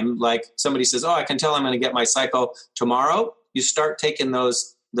time, like somebody says, oh, I can tell I'm going to get my cycle tomorrow, you start taking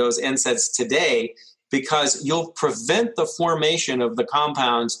those NSAIDs today, because you'll prevent the formation of the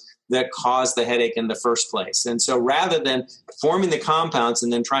compounds that cause the headache in the first place. And so rather than forming the compounds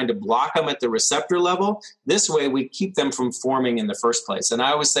and then trying to block them at the receptor level, this way we keep them from forming in the first place. And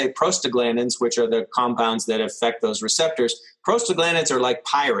I always say prostaglandins, which are the compounds that affect those receptors, prostaglandins are like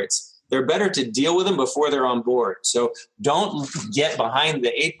pirates. They're better to deal with them before they're on board. So don't get behind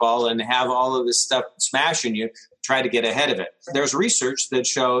the 8 ball and have all of this stuff smashing you. Try to get ahead of it. There's research that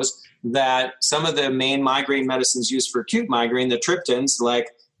shows that some of the main migraine medicines used for acute migraine, the triptans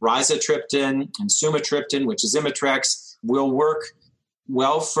like rizatriptan and sumatriptan, which is Imitrex, will work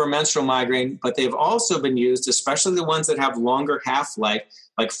well for menstrual migraine, but they've also been used, especially the ones that have longer half-life,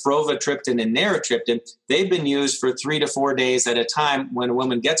 like frovatriptan and naratriptan. They've been used for 3 to 4 days at a time when a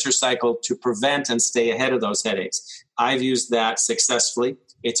woman gets her cycle to prevent and stay ahead of those headaches. I've used that successfully.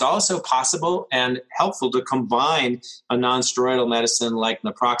 It's also possible and helpful to combine a non-steroidal medicine like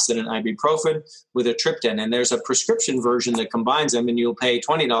naproxen and ibuprofen with a triptan. And there's a prescription version that combines them, and you'll pay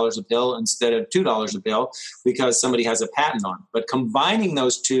 $20 a pill instead of $2 a pill because somebody has a patent on it. But combining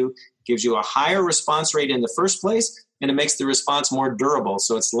those two gives you a higher response rate in the first place, and it makes the response more durable,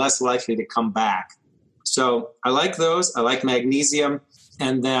 so it's less likely to come back. So I like those. I like magnesium.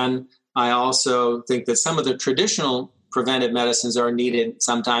 And then I also think that some of the traditional preventive medicines are needed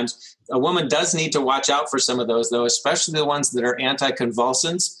sometimes. A woman does need to watch out for some of those, though, especially the ones that are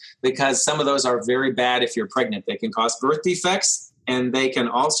anticonvulsants, because some of those are very bad if you're pregnant. They can cause birth defects, and they can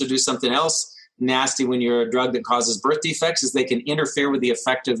also do something else nasty when you're a drug that causes birth defects is they can interfere with the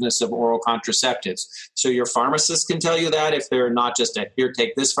effectiveness of oral contraceptives. So your pharmacist can tell you that if they're not just a here,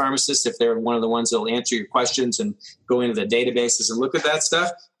 take this pharmacist, if they're one of the ones that will answer your questions and go into the databases and look at that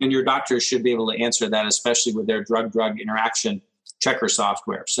stuff. And your doctor should be able to answer that, especially with their drug-drug interaction checker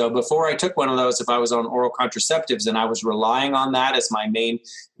software. So before I took one of those, if I was on oral contraceptives and I was relying on that as my main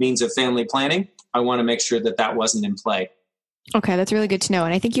means of family planning, I want to make sure that that wasn't in play. Okay, that's really good to know.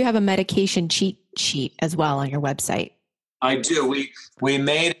 And I think you have a medication cheat sheet as well on your website. I do. We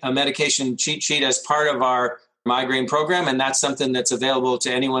made a medication cheat sheet as part of our migraine program, and that's something that's available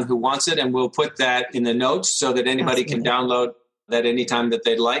to anyone who wants it. And we'll put that in the notes so that anybody can download that anytime that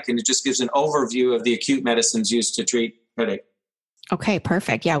they'd like. And it just gives an overview of the acute medicines used to treat headache. Okay,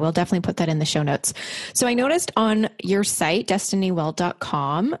 perfect. Yeah, we'll definitely put that in the show notes. So I noticed on your site,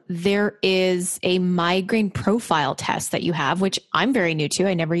 destinywell.com, there is a migraine profile test that you have, which I'm very new to.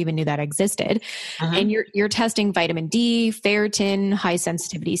 I never even knew that existed. Mm-hmm. And you're testing vitamin D, ferritin, high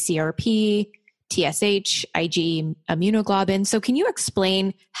sensitivity CRP, TSH, Ig immunoglobulin. So can you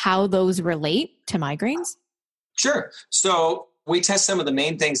explain how those relate to migraines? Sure. So we test some of the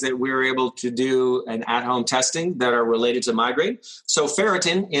main things that we're able to do in at-home testing that are related to migraine. So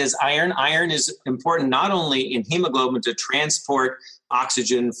ferritin is iron. Iron is important not only in hemoglobin to transport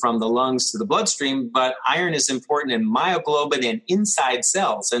oxygen from the lungs to the bloodstream, but iron is important in myoglobin and inside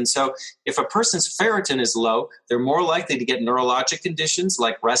cells. And so if a person's ferritin is low, they're more likely to get neurologic conditions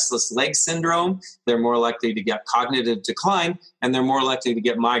like restless leg syndrome, they're more likely to get cognitive decline, and they're more likely to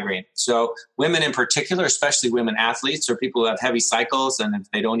get migraine. So women in particular, especially women athletes or people who have heavy cycles, and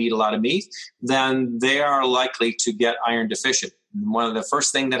if they don't eat a lot of meat, then they are likely to get iron deficient. And one of the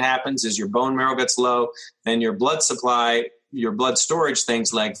first things that happens is your bone marrow gets low, then your blood supply, your blood storage,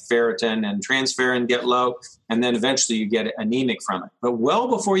 things like ferritin and transferrin get low, and then eventually you get anemic from it. But well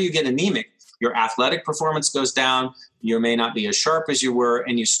before you get anemic, your athletic performance goes down, you may not be as sharp as you were,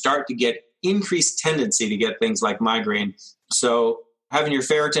 and you start to get increased tendency to get things like migraine. So having your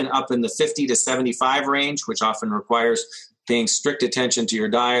ferritin up in the 50 to 75 range, which often requires paying strict attention to your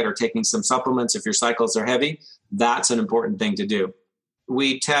diet or taking some supplements if your cycles are heavy, that's an important thing to do.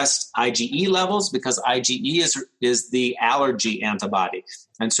 We test IgE levels because IgE is the allergy antibody.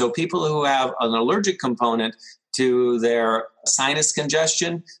 And so people who have an allergic component to their sinus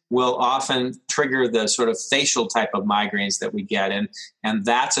congestion will often trigger the sort of facial type of migraines that we get. And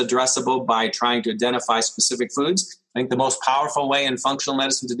that's addressable by trying to identify specific foods. I think the most powerful way in functional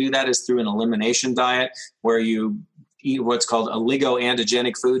medicine to do that is through an elimination diet where you eat what's called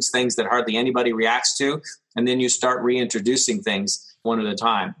oligoandrogenic foods, things that hardly anybody reacts to, and then you start reintroducing things one at a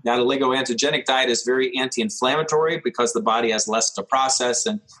time. That oligoandrogenic diet is very anti-inflammatory because the body has less to process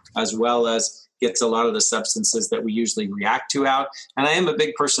and as well as gets a lot of the substances that we usually react to out. And I am a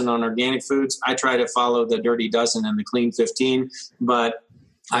big person on organic foods. I try to follow the Dirty Dozen and the Clean 15, but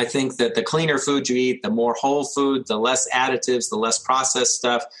I think that the cleaner food you eat, the more whole food, the less additives, the less processed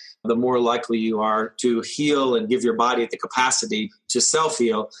stuff, the more likely you are to heal and give your body the capacity to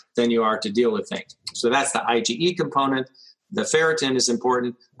self-heal than you are to deal with things. So that's the IgE component. The ferritin is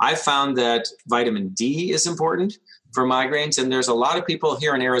important. I found that vitamin D is important for migraines, and there's a lot of people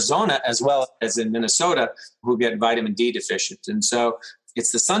here in Arizona as well as in Minnesota who get vitamin D deficient. And so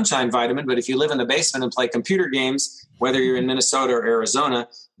it's the sunshine vitamin, but if you live in the basement and play computer games, whether you're in Minnesota or Arizona,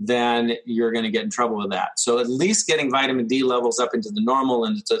 then you're going to get in trouble with that. So at least getting vitamin D levels up into the normal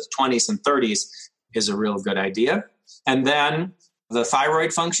and into the 20s and 30s is a real good idea. And then the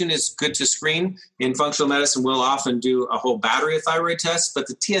thyroid function is good to screen. In functional medicine, we'll often do a whole battery of thyroid tests, but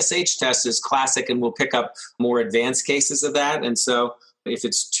the TSH test is classic and we'll pick up more advanced cases of that. And so if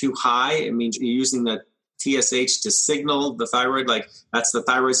it's too high, it means you're using the TSH to signal the thyroid, like that's the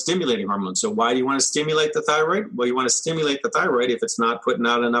thyroid stimulating hormone. So why do you want to stimulate the thyroid? Well, you want to stimulate the thyroid if it's not putting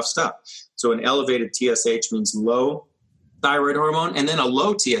out enough stuff. So an elevated TSH means low thyroid hormone, and then a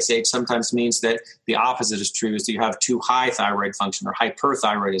low TSH sometimes means that the opposite is true, is that you have too high thyroid function or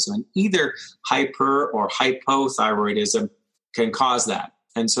hyperthyroidism. And either hyper or hypothyroidism can cause that.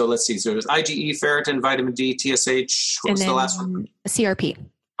 And so let's see. So there's IgE, ferritin, vitamin D, TSH. What was the last one? CRP.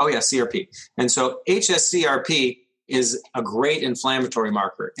 Oh, yeah, CRP. And so HSCRP is a great inflammatory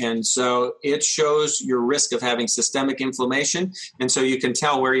marker. And so it shows your risk of having systemic inflammation. And so you can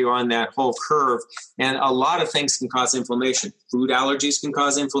tell where you are on that whole curve. And a lot of things can cause inflammation. Food allergies can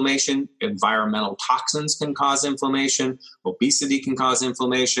cause inflammation. Environmental toxins can cause inflammation. Obesity can cause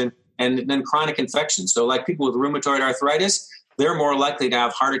inflammation. And then chronic infections. So like people with rheumatoid arthritis, they're more likely to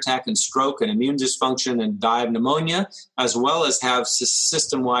have heart attack and stroke and immune dysfunction and die of pneumonia, as well as have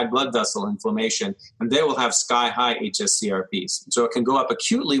system-wide blood vessel inflammation, and they will have sky-high hsCRPs. So it can go up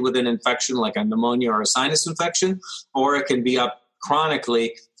acutely with an infection like a pneumonia or a sinus infection, or it can be up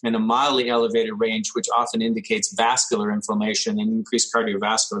chronically in a mildly elevated range, which often indicates vascular inflammation and increased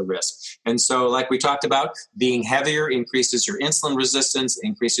cardiovascular risk. And so, like we talked about, being heavier increases your insulin resistance,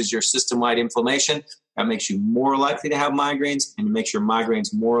 increases your system-wide inflammation. That makes you more likely to have migraines, and it makes your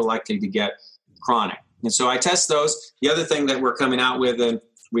migraines more likely to get chronic. And so I test those. The other thing that we're coming out with, and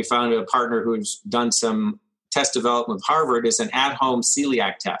we found a partner who's done some test development with Harvard, is an at-home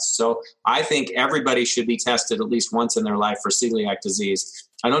celiac test. So I think everybody should be tested at least once in their life for celiac disease.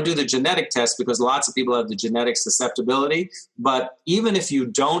 I don't do the genetic test because lots of people have the genetic susceptibility, but even if you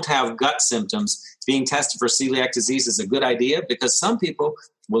don't have gut symptoms, being tested for celiac disease is a good idea because some people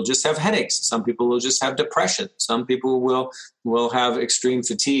will just have headaches. Some people will just have depression. Some people will have extreme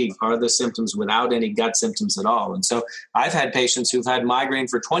fatigue or other symptoms without any gut symptoms at all. And so I've had patients who've had migraine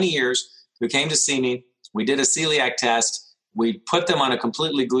for 20 years who came to see me. We did a celiac test. We put them on a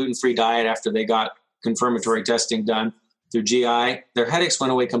completely gluten-free diet after they got confirmatory testing done through GI. Their headaches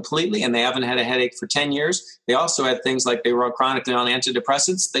went away completely, and they haven't had a headache for 10 years. They also had things like they were chronically on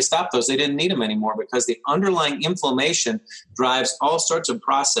antidepressants. They stopped those. They didn't need them anymore because the underlying inflammation drives all sorts of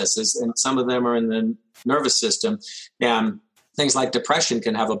processes, and some of them are in the nervous system. And things like depression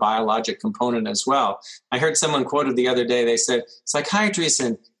can have a biologic component as well. I heard someone quoted the other day. They said, psychiatry is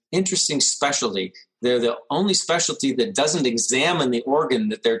an interesting specialty. They're the only specialty that doesn't examine the organ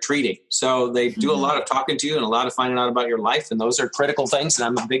that they're treating. So they do a lot of talking to you and a lot of finding out about your life. And those are critical things. And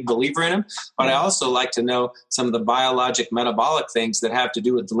I'm a big believer in them. But I also like to know some of the biologic metabolic things that have to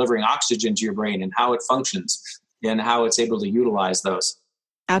do with delivering oxygen to your brain and how it functions and how it's able to utilize those.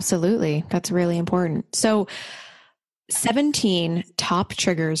 Absolutely. That's really important. So 17 top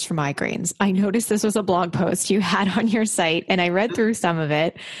triggers for migraines. I noticed this was a blog post you had on your site, and I read through some of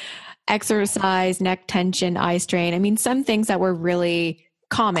it. Exercise, neck tension, eye strain. I mean, some things that were really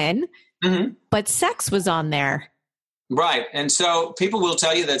common, but sex was on there. Right. And so people will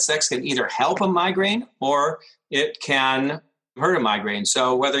tell you that sex can either help a migraine or it can hurt a migraine.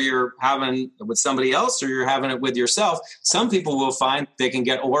 So whether you're having it with somebody else or you're having it with yourself, some people will find they can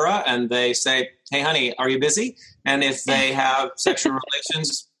get aura and they say, hey, honey, are you busy? And if they have sexual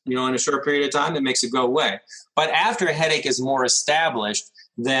relations, in a short period of time, it makes it go away. But after a headache is more established,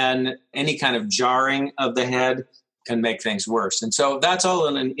 then any kind of jarring of the head can make things worse. And so that's all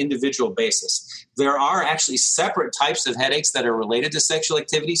on an individual basis. There are actually separate types of headaches that are related to sexual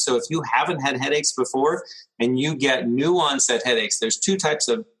activity. So if you haven't had headaches before and you get new onset headaches, there's two types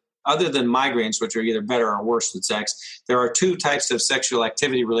of, other than migraines, which are either better or worse with sex, there are two types of sexual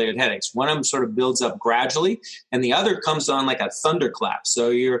activity related headaches. One of them sort of builds up gradually and the other comes on like a thunderclap. So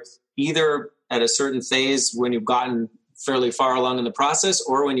you're either at a certain phase when you've gotten fairly far along in the process,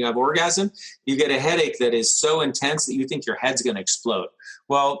 or when you have orgasm, you get a headache that is so intense that you think your head's going to explode.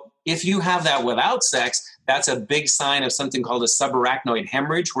 Well, if you have that without sex, that's a big sign of something called a subarachnoid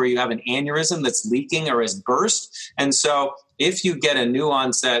hemorrhage, where you have an aneurysm that's leaking or has burst. And so if you get a new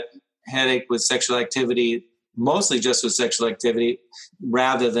onset headache with sexual activity, mostly just with sexual activity,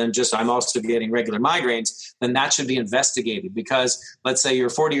 rather than just I'm also getting regular migraines, then that should be investigated. Because let's say you're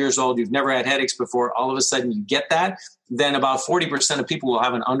 40 years old, you've never had headaches before, all of a sudden you get that, then about 40% of people will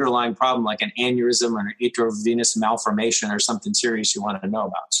have an underlying problem like an aneurysm or an atriovenous malformation or something serious you want to know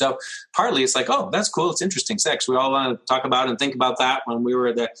about. So partly it's like, oh, that's cool, it's interesting sex. We all want to talk about and think about that. When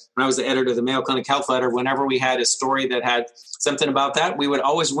I was the editor of the Mayo Clinic Health Letter, whenever we had a story that had something about that, we would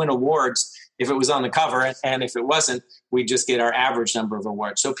always win awards if it was on the cover, and if it wasn't, we just get our average number of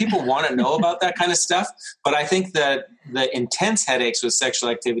awards. So people want to know about that kind of stuff, but I think that the intense headaches with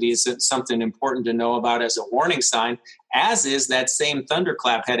sexual activity is something important to know about as a warning sign, as is that same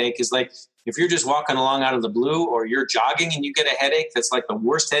thunderclap headache. Is like if you're just walking along out of the blue or you're jogging and you get a headache that's like the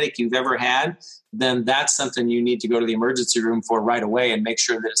worst headache you've ever had, then that's something you need to go to the emergency room for right away and make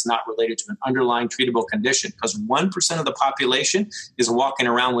sure that it's not related to an underlying treatable condition, because 1% of the population is walking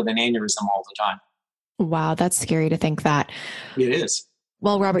around with an aneurysm all the time. Wow, that's scary to think that. It is.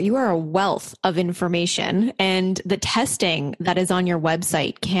 Well, Robert, you are a wealth of information, and the testing that is on your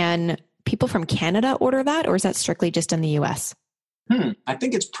website, can people from Canada order that, or is that strictly just in the US? I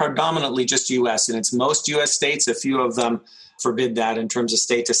think it's predominantly just U.S. and it's most U.S. states. A few of them forbid that in terms of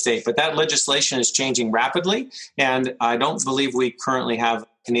state to state, but that legislation is changing rapidly. And I don't believe we currently have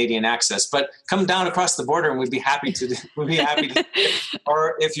Canadian access. But come down across the border and we'd be happy to.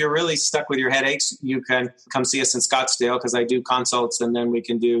 Or if you're really stuck with your headaches, you can come see us in Scottsdale because I do consults, and then we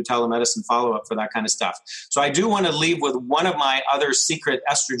can do telemedicine follow-up for that kind of stuff. So I do want to leave with one of my other secret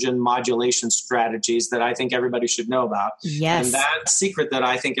estrogen modulation strategies that I think everybody should know about. Yes. And that secret that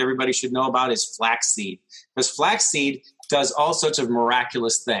I think everybody should know about is flaxseed. Because flaxseed does all sorts of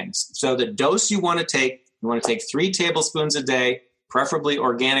miraculous things. So the dose you want to take 3 tablespoons a day, preferably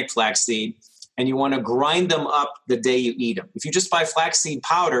organic flaxseed, and you want to grind them up the day you eat them. If you just buy flaxseed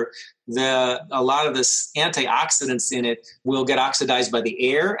powder, a lot of the antioxidants in it will get oxidized by the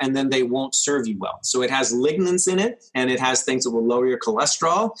air, and then they won't serve you well. So it has lignans in it, and it has things that will lower your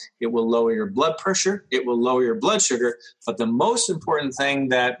cholesterol, it will lower your blood pressure, it will lower your blood sugar. But the most important thing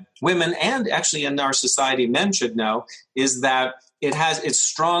that women, and actually in our society men, should know is that it's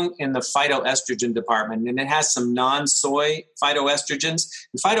strong in the phytoestrogen department, and it has some non-soy phytoestrogens.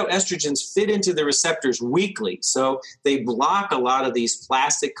 And phytoestrogens fit into the receptors weakly, so they block a lot of these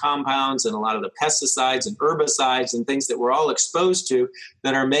plastic compounds and a lot of the pesticides and herbicides and things that we're all exposed to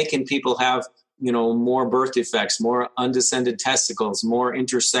that are making people have, more birth defects, more undescended testicles, more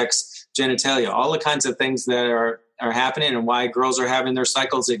intersex genitalia, all the kinds of things that are happening and why girls are having their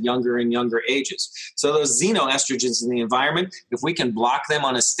cycles at younger and younger ages. So those xenoestrogens in the environment, if we can block them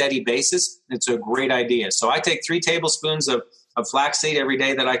on a steady basis, it's a great idea. So I take 3 tablespoons of flaxseed every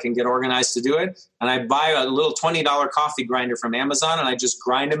day that I can get organized to do it. And I buy a little $20 coffee grinder from Amazon, and I just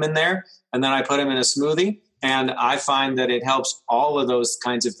grind them in there. And then I put them in a smoothie. And I find that it helps all of those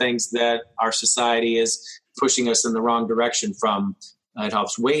kinds of things that our society is pushing us in the wrong direction from. It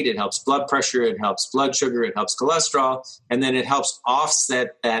helps weight, it helps blood pressure, it helps blood sugar, it helps cholesterol, and then it helps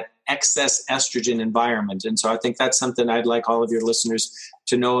offset that excess estrogen environment. And so I think that's something I'd like all of your listeners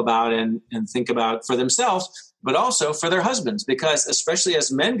to know about and think about for themselves, but also for their husbands, because especially as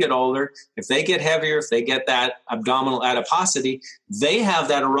men get older, if they get heavier, if they get that abdominal adiposity, they have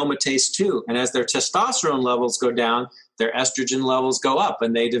that aromatase too. And as their testosterone levels go down, their estrogen levels go up,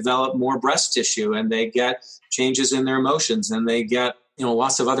 and they develop more breast tissue, and they get changes in their emotions, and they get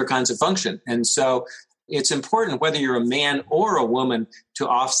lots of other kinds of function. And so it's important, whether you're a man or a woman, to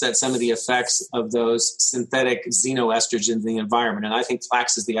offset some of the effects of those synthetic xenoestrogens in the environment. And I think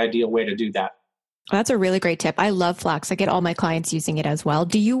flax is the ideal way to do that. That's a really great tip. I love flax. I get all my clients using it as well.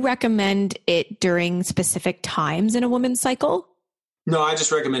 Do you recommend it during specific times in a woman's cycle? No, I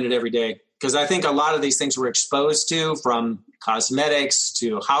just recommend it every day, because I think a lot of these things we're exposed to, from cosmetics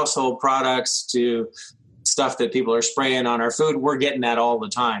to household products to stuff that people are spraying on our food, we're getting that all the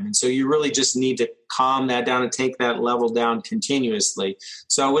time. And so you really just need to calm that down and take that level down continuously.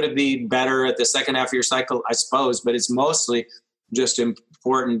 So would it be better at the second half of your cycle? I suppose, but it's mostly just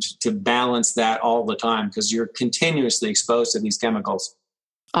important to balance that all the time, because you're continuously exposed to these chemicals.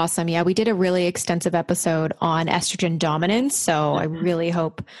 Awesome. Yeah, we did a really extensive episode on estrogen dominance. So I really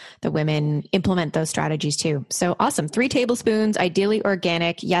hope the women implement those strategies too. So awesome. 3 tablespoons, ideally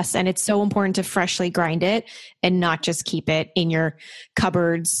organic. Yes. And it's so important to freshly grind it and not just keep it in your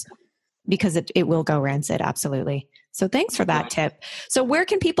cupboards, because it will go rancid. Absolutely. So thanks for that tip. So where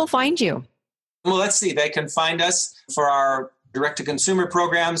can people find you? Well, let's see. They can find us for our direct-to-consumer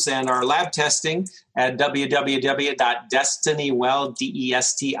programs and our lab testing at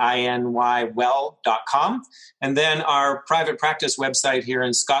www.destinyWell.com. And then our private practice website here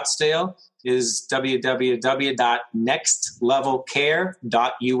in Scottsdale is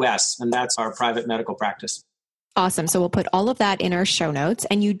www.nextlevelcare.us. And that's our private medical practice. Awesome. So we'll put all of that in our show notes.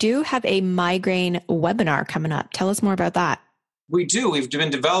 And you do have a migraine webinar coming up. Tell us more about that. We do. We've been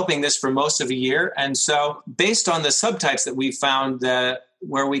developing this for most of a year. And so based on the subtypes that we found,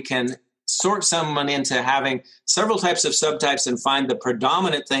 where we can sort someone into having several types of subtypes and find the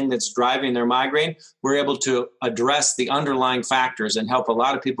predominant thing that's driving their migraine, we're able to address the underlying factors and help a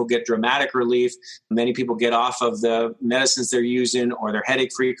lot of people get dramatic relief. Many people get off of the medicines they're using, or their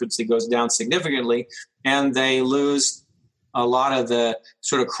headache frequency goes down significantly, and they lose a lot of the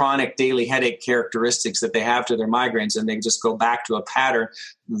sort of chronic daily headache characteristics that they have to their migraines, and they just go back to a pattern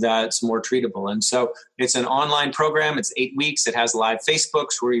that's more treatable. And so it's an online program. It's 8 weeks. It has live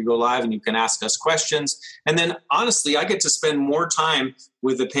Facebooks where you go live and you can ask us questions. And then honestly, I get to spend more time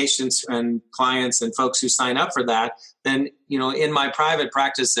with the patients and clients and folks who sign up for that than, in my private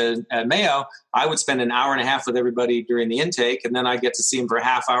practice at Mayo. I would spend an hour and a half with everybody during the intake, and then I get to see them for a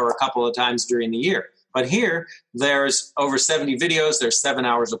half hour a couple of times during the year. But here, there's over 70 videos. There's 7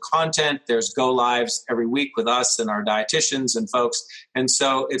 hours of content. There's go lives every week with us and our dietitians and folks. And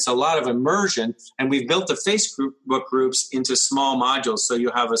so it's a lot of immersion. And we've built the Facebook groups into small modules. So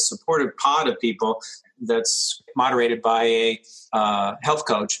you have a supportive pod of people that's moderated by a health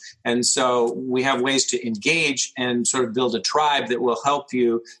coach. And so we have ways to engage and sort of build a tribe that will help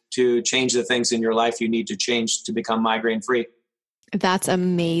you to change the things in your life you need to change to become migraine free. That's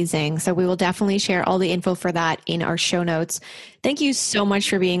amazing. So we will definitely share all the info for that in our show notes. Thank you so much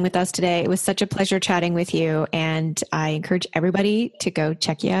for being with us today. It was such a pleasure chatting with you. And I encourage everybody to go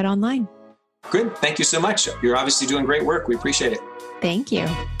check you out online. Good. Thank you so much. You're obviously doing great work. We appreciate it. Thank you.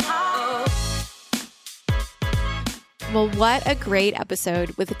 Well, what a great episode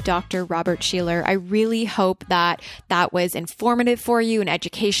with Dr. Robert Shieler. I really hope that that was informative for you and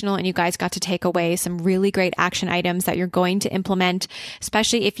educational, and you guys got to take away some really great action items that you're going to implement,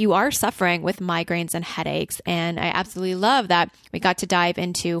 especially if you are suffering with migraines and headaches. And I absolutely love that we got to dive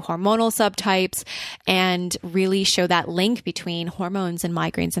into hormonal subtypes and really show that link between hormones and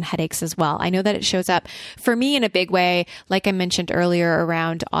migraines and headaches as well. I know that it shows up for me in a big way, like I mentioned earlier,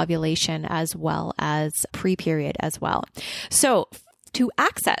 around ovulation as well as pre-period as well. So to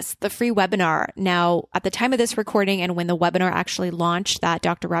access the free webinar, now at the time of this recording and when the webinar actually launched that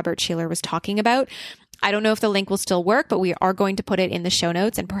Dr. Robert Shieler was talking about, I don't know if the link will still work, but we are going to put it in the show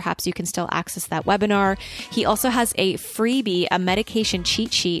notes and perhaps you can still access that webinar. He also has a freebie, a medication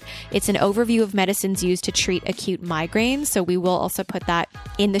cheat sheet. It's an overview of medicines used to treat acute migraines. So we will also put that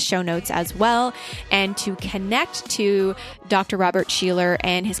in the show notes as well. And to connect to Dr. Robert Shieler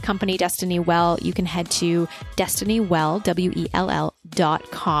and his company, Destiny Well, you can head to destinywell,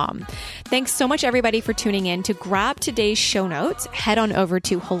 WELL.com. Thanks so much, everybody, for tuning in. To grab today's show notes, head on over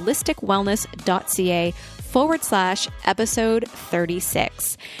to holisticwellness.ca/episode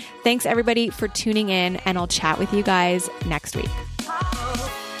 36. Thanks, everybody, for tuning in, and I'll chat with you guys next week.